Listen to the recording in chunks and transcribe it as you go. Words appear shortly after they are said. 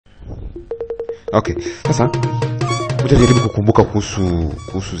Okay, sasa utajaribu kukumbuka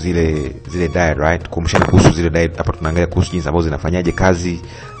kuhusu zile diode, right? Kumshana kuhusu zile diode. Hapa tunaangalia kuhusu jinsi ambazo zinafanyaje kazi,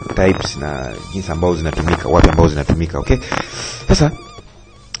 types na jinsi ambazo zinatumika, wapi ambazo zinatumika. Okay, sasa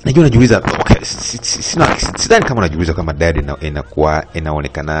najua unajiuliza, okay, sidhani kama unajiuliza kama diode inakuwa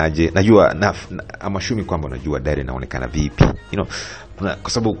inaonekanaje. Najua I'm assuming kwamba unajua diode inaonekana vipi,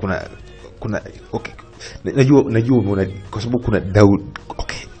 kwa sababu kuna okay, najua umeona, kwa sababu kuna diode.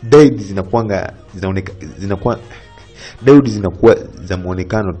 Okay, diode zinakuwa za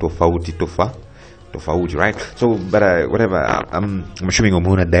muonekano tofauti, right? So but whatever, I'm assuming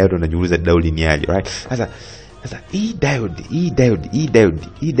umeona diode, unajiuliza diode ni aje, right? Sasa hii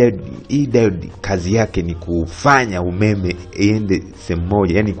diode kazi yake ni kufanya umeme iende sehemu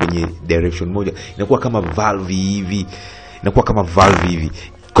moja, yani kwenye direction moja. Inakuwa kama valve hivi,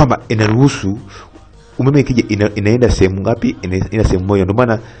 kwamba inaruhusu umeme ikija inaenda sehemu ngapi? Ina sehemu moja. Ndio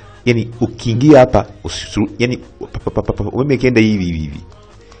maana yani ukiingia hapa yani umeme ikienda hivi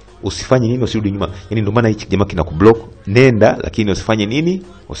usifanye nini, usirudi nyuma. Yani ndio maana hichi jamaa kina kublock, nenda lakini usifanye nini,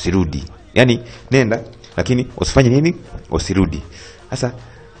 usirudi. Yani nenda lakini usifanye nini, usirudi. Sasa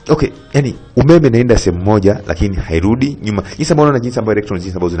okay, yani umeme naenda sehemu moja lakini hairudi nyuma. Jinsi ambavyo jinsi ambavyo electrons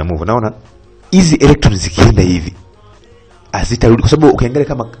jinsi ambavyo zina move. Naona hizi electrons zikienda hivi azitarudi, kwa sababu ukiangalia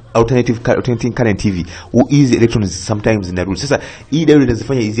kama alternating current hivi, hizi electrons sometimes zinarudi. Sasa hii diode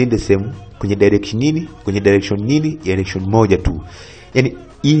inazifanya iziende sehemu kwenye direction nini, direction moja tu. Yani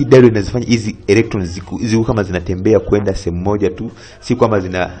hii diode inazifanya hizi electrons ziko kama zinatembea kwenda sehemu moja tu, si kwamba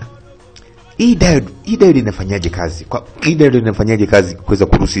zina. Hii diode inafanyaje kazi? Hii diode inafanyaje kazi kuweza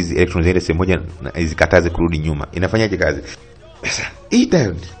kuruhusu hizi electrons ziende sehemu moja na izikataze kurudi nyuma? Inafanyaje kazi? Sasa hii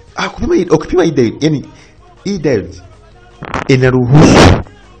diode ukipima hii diode, yani hii diode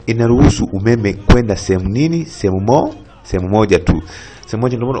inaruhusu umeme kwenda sehemu nini, sehemu moja tu. Sehemu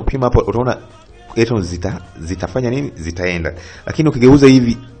moja. Ndio ukipima hapo utaona electrons zitafanya nini, zitaenda. Lakini ukigeuza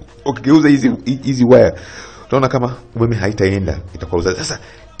hizi wire utaona kama umeme haitaenda, itakwaruza. Sasa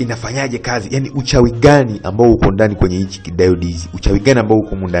inafanyaje kazi? Yani uchawi gani ambao uko ndani kwenye hichi diode hizi? Uchawi gani ambao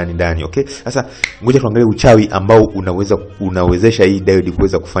uko ndani? Okay, sasa ngoja tuangalie uchawi ambao unawezesha hii diode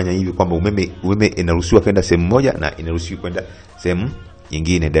kuweza kufanya hivi, kwamba umeme inaruhusiwa kwenda sehemu moja na inaruhusiwa kwenda sehemu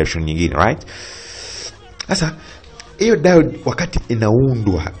nyingine, direction nyingine, right? Sasa hiyo diode wakati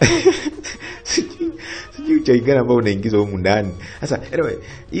inaundwa sijui uchawi gani ambao unaingizwa huko ndani. Sasa anyway,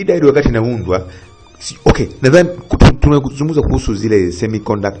 hii diode wakati inaundwa, okay, nadhani tunazungumza kuhusu zile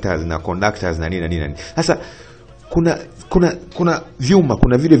semiconductors na conductors na nini. Sasa kuna vyuma,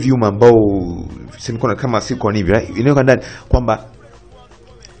 kuna vile vyuma ambao semiconductor kama silicon hivi, right? Inayoka ndani kwamba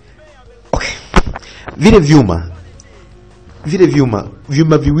okay, vile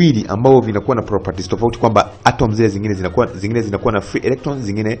vyuma viwili ambao vinakuwa na properties tofauti, kwamba atoms zingine zinakuwa na free electrons,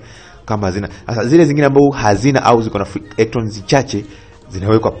 zingine kama hazina. Sasa zile zingine ambao hazina au ziko na free electrons chache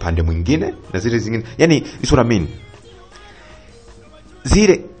zinawekwa pande mwingine, na zile zingine, yani is what I mean,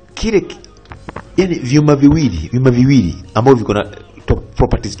 yani vyuma viwili ambao viko na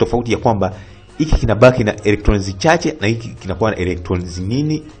properties tofauti, ya kwamba hiki kinabaki na electrons chache na hiki kinakuwa na electrons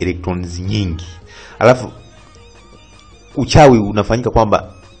nyingi. Alafu uchawi unafanyika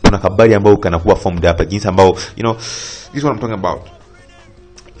kwamba kuna habari ambao kanakuwa formed hapa, jinsi ambao this is what I'm talking about.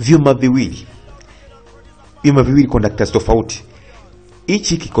 Vyuma viwili conductors tofauti.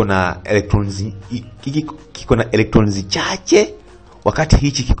 Hichi kiko na electrons chache, wakati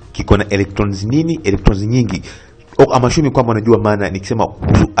hichi kiko na electrons nyingi. Amashumi kwamba unajua maana nikisema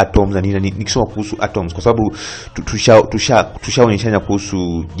kuhusu atoms na nini, nikisema kuhusu atoms kwa sababu tushaonyeshana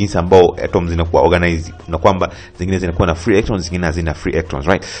kuhusu jinsi ambao atoms zinakuwa organized, na kwamba zingine zinakuwa na free electrons, zingine hazina free electrons,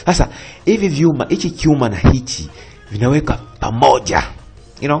 right? Sasa hivi vyuma, hichi kiuma na hichi vinaweka pamoja,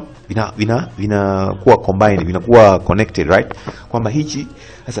 vinakuwa combined, vinakuwa connected, right? Kwamba hichi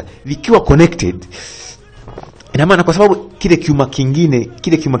sasa vikiwa connected, ina maana kwa sababu kile kiuma kingine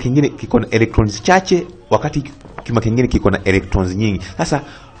kiko na electrons chache, wakati kiuma kingine kiko na electrons nyingi. Sasa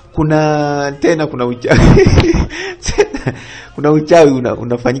kuna uchawi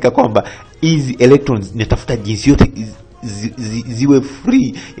unafanyika kwamba hizi electrons zinatafuta jinsi yote ziwe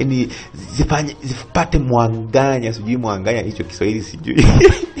free, yani zipate mwanganya hicho Kiswahili sijui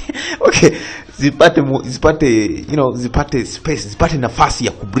okay, zipate space, zipate nafasi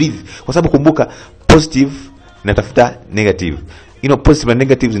ya kubreathe, kwa sababu kumbuka positive inatafuta negative, positive na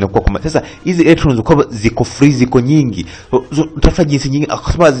negative zinakuwa kama. Sasa hizi electrons kwa ziko free, ziko nyingi, utafuta jinsi nyingine,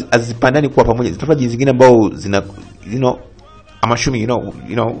 kwa sababu azipandani kwa pamoja, zitafuta jinsi nyingine ambao zina I'm assuming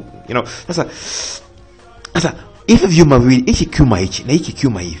sasa hivi vyuma viwili, hiki kiuma hichi na hiki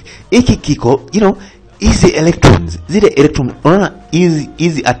kiuma hivi, hiki kiko hizi electrons, zile electrons, unaona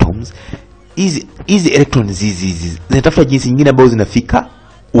hizi atoms hizi electrons hizi zinatafuta jinsi nyingine ambazo zinafika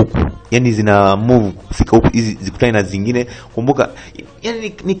huku, yani zina move kufika huku, hizi zikutane na zingine. Kumbuka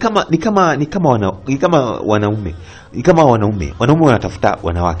yani ni kama wanaume wanatafuta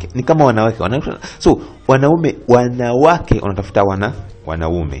wanawake, ni kama wanawake wanatafuta, so wanawake wanatafuta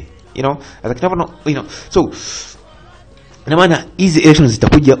wanaume, as a kitabu, so na maana hizi electrons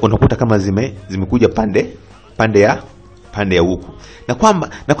zitakuja, unakuta kama zimekuja pande ya huku, na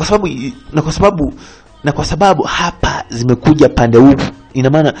kwa sababu hapa zimekuja pande huku, ina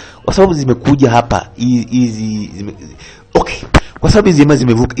maana kwa sababu zimekuja hapa okay, kwa sababu hizi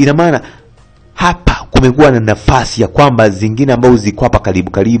zimevuka, ina maana hapa kumekuwa na nafasi ya kwamba zingine ambazo ziko hapa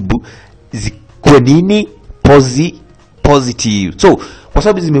karibu zikuwe nini, positive. So kwa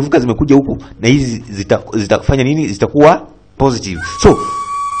sababu zimevuka, zimekuja huku, na hizi zitafanya nini, zitakuwa positive.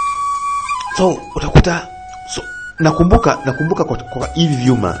 So utakuta, so nakumbuka kwa hivi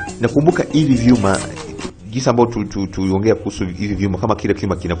vyuma jinsi ambayo tuliongea kuhusu hivi vyuma, kama kila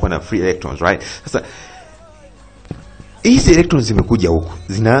vyuma kinakuwa na free electrons, right? Sasa hizi electrons zimekuja huku,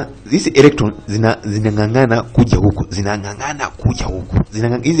 hizi electrons zinangangana kuja huku,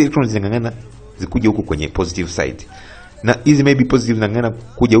 hizi electrons zinangangana zikuja huku kwenye positive side, na hizi maybe positive zinangangana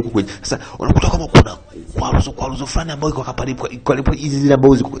kuja huku kwenye. Sasa unakuta kama kuna kwaruzo fulani ambayo iko karibu, hizi zile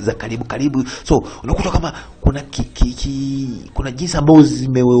ambazo ziko za karibu, so unakuta kama kuna jinsi ambazo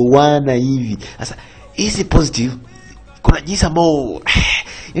zimewewana hivi. Sasa hizi positive kuna jinsi ambazo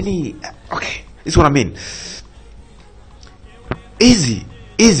yani, okay, this what I mean. Hizi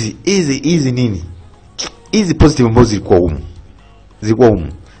nini, hizi positive ambazo zilikuwa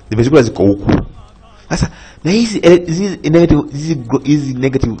humu zimechukua ziko huku. Sasa na hizi negative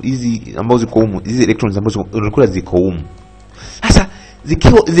hizi ambazo ziko humu, hizi electrons ambazo unakula ziko humu. Sasa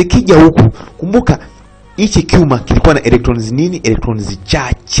zikija huku, kumbuka hichi kiuma kilikuwa na electrons nini, electrons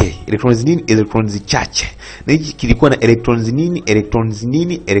chache, na hichi kilikuwa na electrons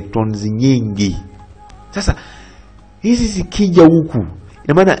nyingi. Sasa hizi zikija huku,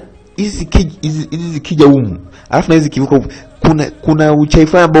 ina maana hizi zikija humu, alafu na hizi kivuka huku, kuna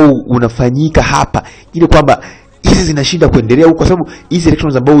uchawi ambao unafanyika hapa, ile kwamba hizi zinashinda kuendelea huko, kwa sababu hizi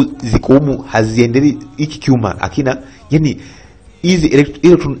electrons ambao ziko humu haziendelei, hiki kiuma akina, yani hizi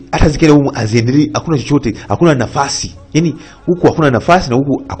electron hata zikienda humu haziendelei, hakuna chochote, hakuna nafasi, yani huku hakuna nafasi na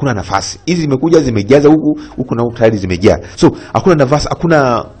huku hakuna nafasi. Hizi zimekuja zimejaza huku na huku tayari zimejaa, so hakuna nafasi,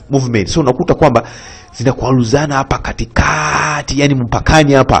 hakuna movement. So unakuta kwamba zinakwaruzana hapa katikati, yani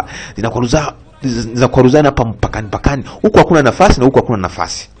mpakani hapa, zinakwaruzana hapa mpakani, huku hakuna nafasi na huku hakuna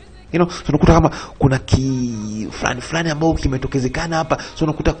nafasi, so unakuta kama kuna fulani ambao kimetokezekana hapa. So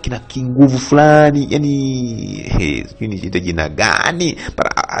unakuta kina kinguvu fulani, yani ni jina gani, but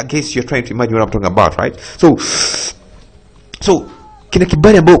I guess you're trying to imagine what I'm talking about, right? So kina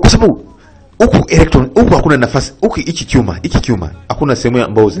kibali ambao, kwa sababu huku hakuna nafasi, huku hiki kiuma hakuna sehemu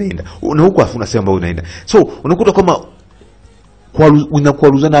ambayo zinaenda, na huku hakuna sehemu ambayo zinaenda. So unakuta kama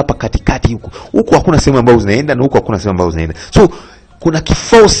unakwaruzana hapa katikati, huku hakuna sehemu ambayo zinaenda na huku hakuna sehemu ambayo zinaenda. So kuna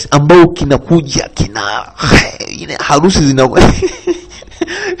kiforce ambao kinakuja, harusi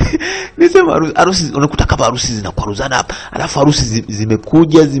nisema harusi, unakuta kama harusi zinakwaruzana hapa, alafu harusi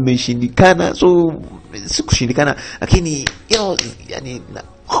zimekuja zimeshindikana. So si kushindikana, lakini yani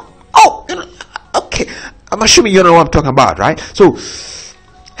okay, I'm assuming you know what I'm talking about, right? So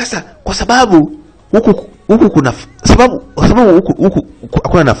sasa kwa sababu huku kuna sababu huku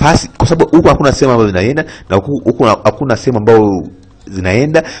hakuna nafasi, kwa sababu huku hakuna sehemu ambayo zinaenda na huku hakuna sehemu ambayo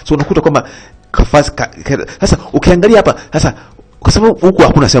zinaenda. So unakuta kwamba nafasi. Sasa ukiangalia hapa sasa, kwa sababu huku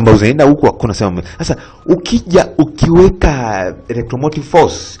hakuna sehemu ambayo zinaenda, huku hakuna sehemu. Sasa ukiweka electromotive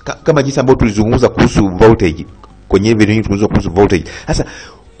force kama jinsi ambayo tulizungumza kuhusu voltage kwenye video hii, tulizungumza kuhusu voltage. Sasa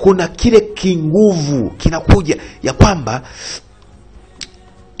kuna kile kinguvu kinakuja ya kwamba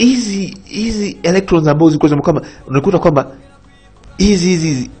hizi electrons ambazo ziko kama, unakuta kwamba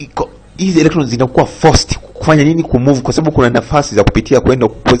hizi electrons zinakuwa forced kufanya nini, kumove, kwa sababu kuna nafasi za kupitia kwenda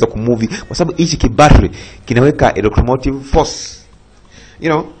kuweza kumove, kwa sababu hichi kibattery kinaweka electromotive force,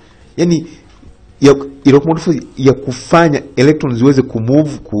 yani electromotive force ya kufanya electrons ziweze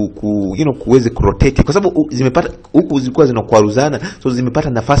kumove, kuweze kurotate, kwa sababu zimepata huku zilikuwa zinakwaruzana, so zimepata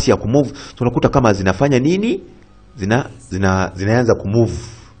nafasi ya kumove. So unakuta kama zinafanya nini, zinaanza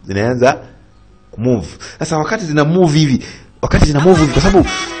kumove. Sasa wakati zina move hivi, kwa sababu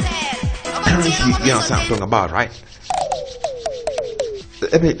I don't know if you know what I'm talking about, right?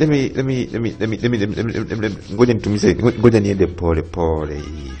 Let me ngoja nitumize, ngoja niende pole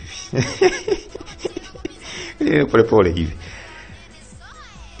hivi. Pole hivi.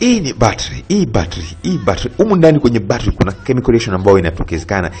 hii ni battery, hii battery. Humu ndani kwenye battery kuna chemical reaction ambayo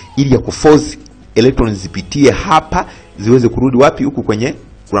inatokezekana ili ya kuforce electrons zipitie hapa ziweze kurudi wapi? Huku kwenye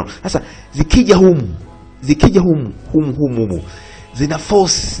ground. Sasa zikija humu zina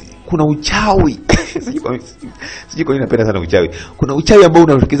force. Kuna uchawi sijui kwa nini napenda sana uchawi. Kuna uchawi ambao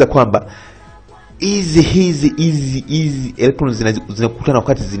unatokeza kwamba hizi electrons zinakutana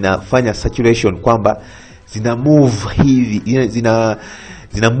wakati zinafanya saturation, kwamba zina move hivi, zina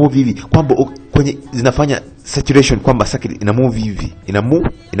move hivi, kwamba kwenye zinafanya saturation, kwamba circuit ina move hivi, ina move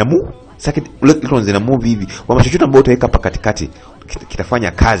circuit electrons zina move hivi, kwamba chochote ambacho utaweka hapa katikati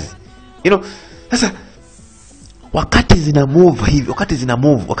kitafanya kazi, Sasa wakati zina move hivi,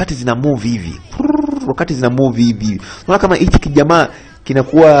 unaona kama hichi kijamaa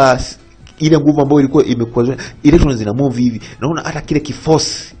kinakuwa ile nguvu ambayo ilikuwa imekuwa electrons zina move hivi. Naona hata kile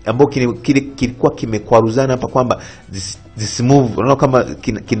kiforce ambayo kilikuwa kimekwaruzana hapa, kwamba this move, unaona kama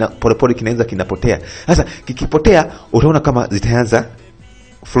kina polepole kinaanza kinapotea. Sasa kikipotea, utaona kama zitaanza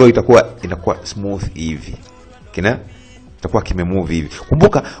flow, inakuwa smooth hivi, itakuwa kimemove hivi.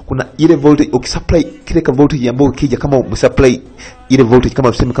 Kumbuka kuna ile voltage, ukisupply kile ka voltage ambayo kija, kama umesupply ile voltage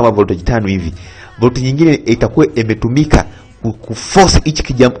kama tuseme kama voltage 5 hivi, voltage nyingine itakuwa imetumika kuforce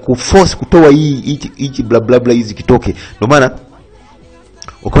kuforce kutoa hii bla bla bla hizi kitoke. Ndio maana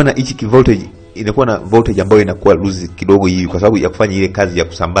ukiona hichi voltage inakuwa na voltage ambayo inakuwa loose kidogo hivi, kwa sababu ya kufanya ile kazi ya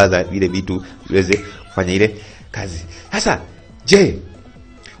kusambaza vile vitu viweze kufanya ile kazi. Sasa je,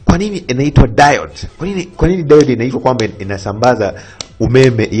 kwa nini inaitwa diode? Kwa nini diode inaitwa kwamba inasambaza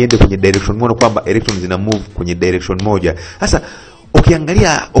umeme iende kwenye direction moja, kwamba electrons zina move kwenye direction moja? Sasa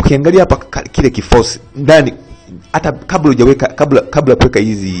ukiangalia hapa kile kiforce ndani, hata kabla hujaweka kabla kuweka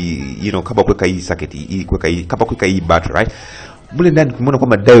hizi kabla kuweka hii circuit kuweka hii battery, right? Mule ndani tumeona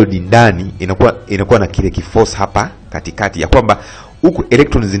kwamba diode ndani inakuwa na kile kiforce hapa katikati, ya kwamba huku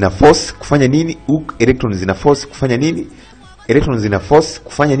electrons zina force kufanya nini, huku electrons zina force kufanya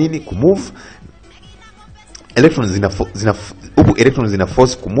nini, kumove. Electrons huku electrons zina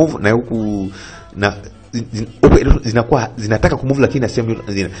force kumove, na huku zinakuwa zinataka kumove, lakini na same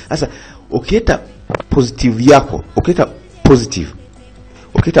zina. Sasa ukieta positive yako, ukieta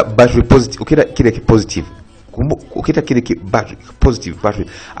battery positive, ukieta kile positive, ukieta kile battery positive battery,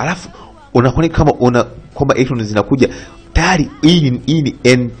 alafu unaona kama kwamba electrons zinakuja tayari. Hii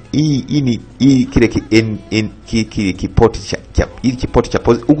kile kipoti cha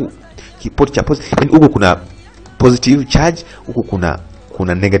positive, huku kipoti cha positive, yani huku kuna positive charge, huku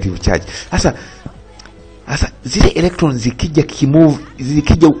kuna negative charge. Sasa zile electrons zikija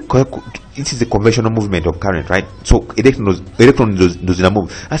this is a conventional movement of current, right? So electrons ndo zina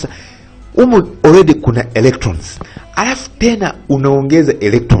move. Sasa already kuna electrons, alafu tena unaongeza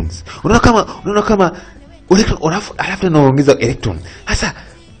electrons, unaona kama alafu unaongeza electron. Sasa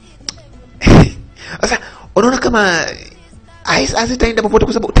unaona kama hazitaenda popote,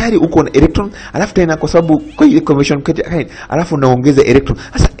 kwa sababu tayari uko na electron, alafu tena kwa sababu kwa ile convention alafu unaongeza electron.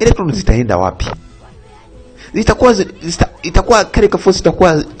 Sasa electron zitaenda wapi? Itakuwa kile force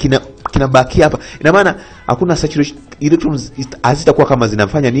itakuwa kinabaki hapa. Ina maana hakuna saturation, electrons hazitakuwa kama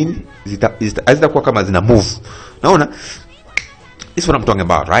zinafanya nini, hazitakuwa kama zina move. Naona this is what I'm talking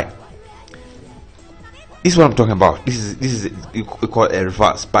about, right? This is what I'm talking about. This is we call a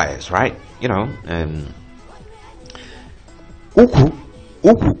reverse bias, right? Huku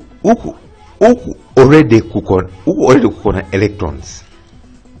already kuko na electrons.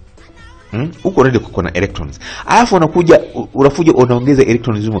 Huko already kuko na electrons. Alafu unakuja unaongeza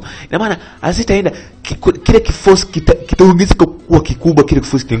electrons humo. Ina maana hazitaenda kile kiforce kitaongezeka kuwa kikubwa, kile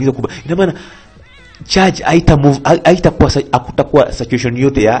kiforce kitaongezeka kubwa. Ina maana charge hakutakuwa saturation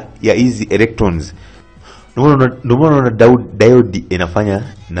yote ya hizi electrons. Ndio maana diode inafanya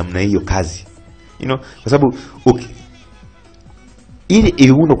namna hiyo kazi. Kwa sababu ili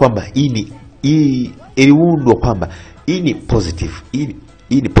iliundwa kwamba hii ni positive, hii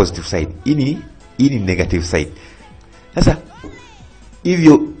ni positive side, hii ni negative side. Sasa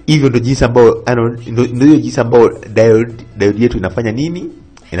hivyo ndio jinsi ambao diode yetu inafanya nini,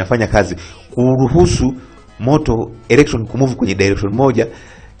 inafanya kazi, kuruhusu moto electron kumove kwenye direction moja,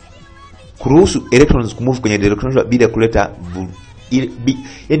 kuruhusu electrons kumove kwenye direction moja bila kuleta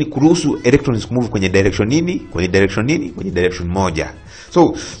yani kuruhusu electrons kumove kwenye direction nini, kwenye direction moja.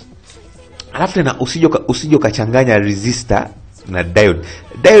 So alafu tena usije ukachanganya resistor na diode.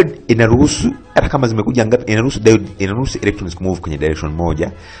 Diode inaruhusu hata kama zimekuja ngapi, inaruhusu electrons kumove kwenye direction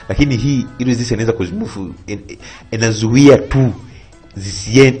moja, lakini hii resistor inaweza kuzimove, inazuia tu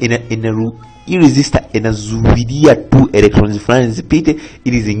hii resistor inazuilia tu electrons fulani zipite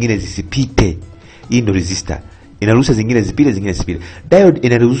ili zingine zisipite. Hii ndio resistor. inaruhusu zingine zipite, zingine zisipite. Diode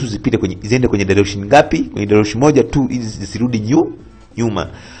inaruhusu zipite ziende kwenye direction ngapi? Kwenye direction moja tu, ili zisirudi nyuma.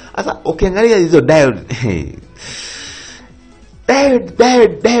 Sasa ukiangalia hizo diode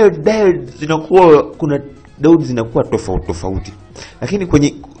diode zinakuwa, kuna diode zinakuwa tofauti. Lakini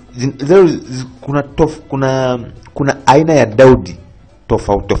kwenye kuna aina ya diode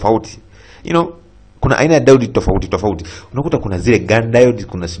tofauti. Kuna aina ya diode tofauti. Unakuta kuna zile gun diode,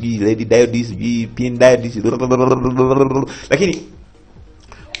 kuna sijui LED diode, sijui pin diode. Lakini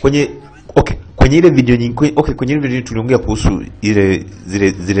kwenye ile video nyingine, kwenye ile video tuliongea kuhusu zile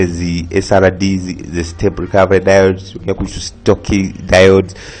SRD, the step recovery diodes, tuliongea kuhusu stocky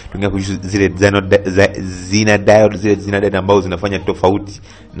diodes, tuliongea kuhusu zile zina diode ambazo zinafanya tofauti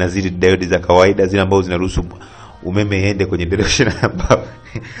na zile diode za kawaida, zile ambazo zinaruhusu umeme iende kwenye direction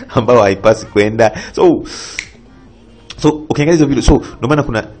ambao haipasi kwenda. So ukiangalia hizo video, so ndio maana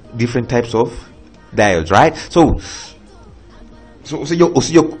kuna different types of diodes, right? So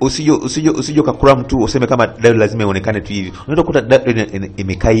usije kakura mtu useme kama diode lazima ionekane tu hivi. Unaenda kukuta diode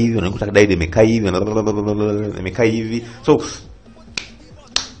imekaa hivi, unakuta diode imekaa hivi, So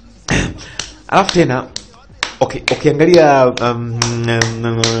alafu tena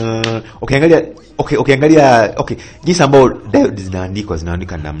ukiangalia jinsi ambao diode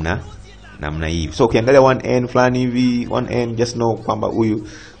zinaandika namna hivi. So ukiangalia 1N fulani hivi, 1N, just know kwamba huyu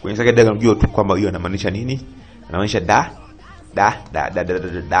kwenye circuit diagram unajua tu kwamba huyu anamaanisha nini? Anamaanisha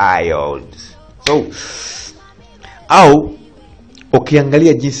diodes. So au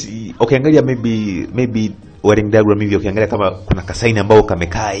ukiangalia maybe wiring diagram hivi, ukiangalia kama kuna kasaini ambao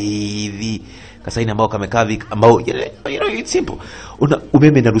kamekaa hivi, ambao it's simple.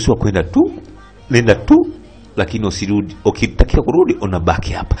 Umeme inaruhusiwa nenda tu, lakini usirudi. Ukitaka kurudi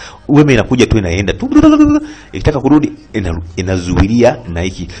unabaki hapa. Umeme inakuja tu, inaenda tu. Ikitaka kurudi inazuilia na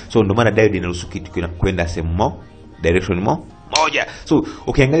hiki. So ndio maana diode inaruhusu kitu kwenda sehemu direction moja. So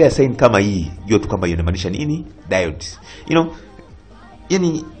ukiangalia sign kama hii, jua tu kama inamaanisha nini? Diodes.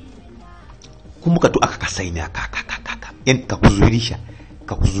 Yani kumbuka tu akakasaini yani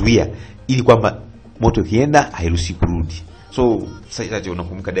kakuzuia ili kwamba moto kienda hairuhusi kurudi. So sasa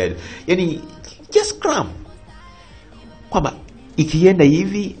unakumbuka diode. Yani just cram kwamba ikienda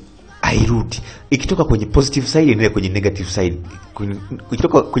hivi hairudi. Ikitoka kwenye positive side inaenda kwenye negative side.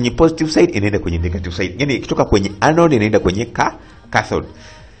 Ikitoka kwenye positive side inaenda kwenye negative side. Yani ikitoka kwenye anode inaenda kwenye cathode.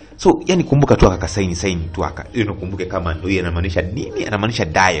 So yani kumbuka tu akakasaini tu unakumbuke kama ndio inamaanisha nini? Anamaanisha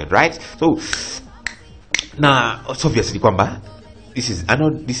diode, right? So na obviously kwamba this is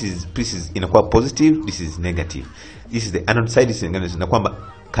anode, this is inakuwa positive, this is negative. This is the anode side, this is negative. Na kwamba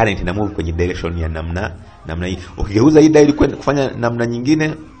current ina move kwenye direction ya namna hii. Ukigeuza hii diode kwenda kufanya namna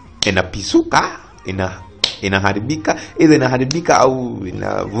nyingine, inapisuka, inaharibika, either inaharibika au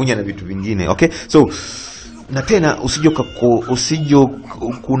inavunya na vitu vingine. Okay? So na tena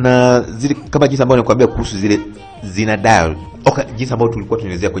kuna zile kama jinsi ambayo nilikwambia kuhusu zile zina diode. Okay, jinsi ambayo tulikuwa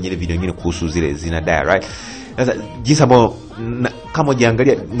tunaelezea kwenye ile video nyingine kuhusu zile zina diode, right? Sasa jinsi ambayo kama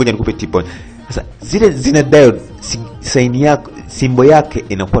ujiangalia, ngoja nikupe tip. Sasa zile zina diode saini yake, simbo yake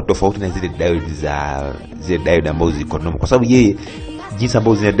inakuwa tofauti na zile diode ambazo ziko normal, kwa sababu yeye jinsi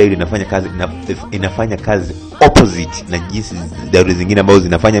ambazo zina diode inafanya kazi opposite na jinsi diode zingine ambazo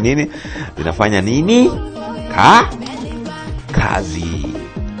zinafanya nini kazi.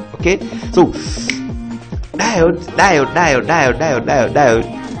 Okay? So diode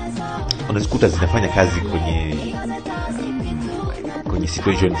unazikuta zinafanya kazi kwenye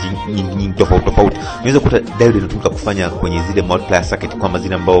situation nyingi tofauti. Unaweza kukuta diode inatumika kufanya kwenye zile multiplier circuit, kama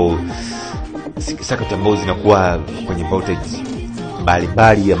zile ambao circuit ambao zinakuwa kwenye voltage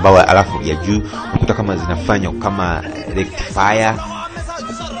mbalimbali ambao alafu ya juu, ukuta kama zinafanya kama rectifier,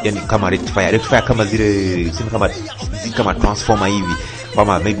 yani kama rectifier kama zile kama transformer hivi,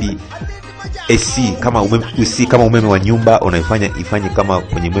 kama maybe AC kama umeme wa nyumba ifanye kama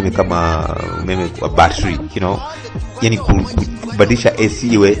kwenye umeme wa battery, yani kubadilisha AC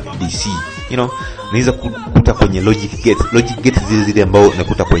iwe DC, unaweza kukuta kwenye logic gates zile ambao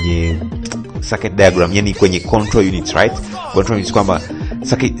nakuta kwenye circuit diagram, yani kwenye control units, right? Control units kwamba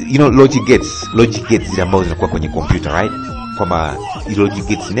circuit, logic gates zile ambao zinakuwa kwenye computer, right? Kwamba logic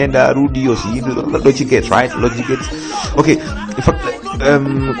gates nenda rudi logic gates, right? Logic gates. Okay, in fact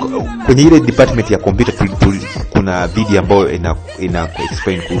kwenye ile department ya computer kuna video ambayo ina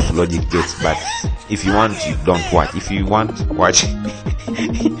explain kuhusu logic gates, but if you want you don't watch, if you want watch.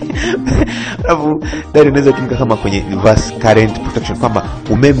 Alafu ndio inaweza kutumika kama kwenye reverse current protection, kwamba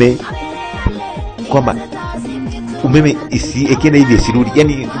umeme ikienda hivi isirudi,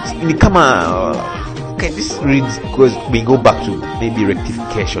 yani ni kama okay, this reads because we go back to maybe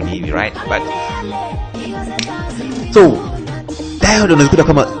rectification hivi, right? But So diode unazikuta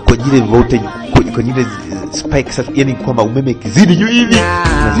kama kwenye ile voltage, kwenye ile spike, yani kwamba umeme kizidi juu hivi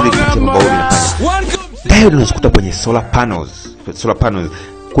na zile kitu ambao inafanya. Diode unazikuta kwenye solar panels,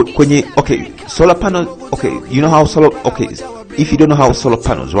 kwenye solar panels. You know how solar, if you don't know how solar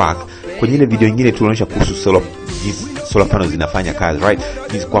panels work, kwenye ile video nyingine tunaonyesha kuhusu solar panels zinafanya kazi, right?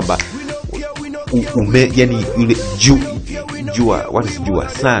 Ni kwamba yani yule jua, what is jua?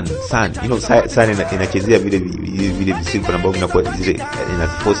 Sun, you know, sun inachezea vile visilipo ambavyo vinakuwa zile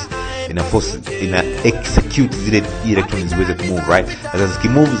ina execute zile electrons ziweze kumove, right? Sasa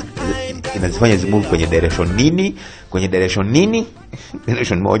zikimove inazifanya zimove kwenye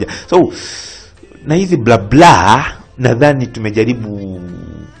direction moja. So na hizi bla bla, nadhani tumejaribu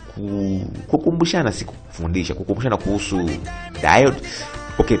kukumbushana, kukumbushana kuhusu diode.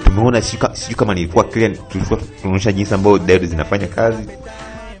 Tumeona, sijui kama nilikuwa clear. Tulikuwa tunaonyesha jinsi ambayo diode zinafanya kazi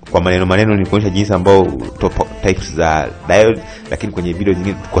kwa maneno, ni kuonyesha jinsi ambayo types za diode, lakini kwenye video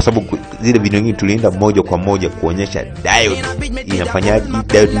zingine, kwa sababu zile video nyingine tulienda moja kwa moja kuonyesha diode inafanyaje,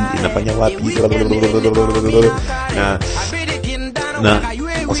 diode inafanya wapi, na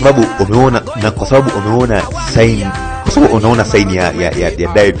kwa sababu umeona sign, kwa sababu unaona sign ya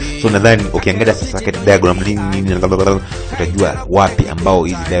diode. So nadhani ukiangalia sasa circuit diagram nini utajua wapi ambao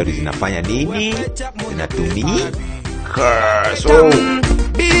hizi diode zinafanya nini, zinatumika. So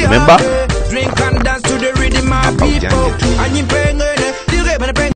remember, drink and dance to the rhythm of people.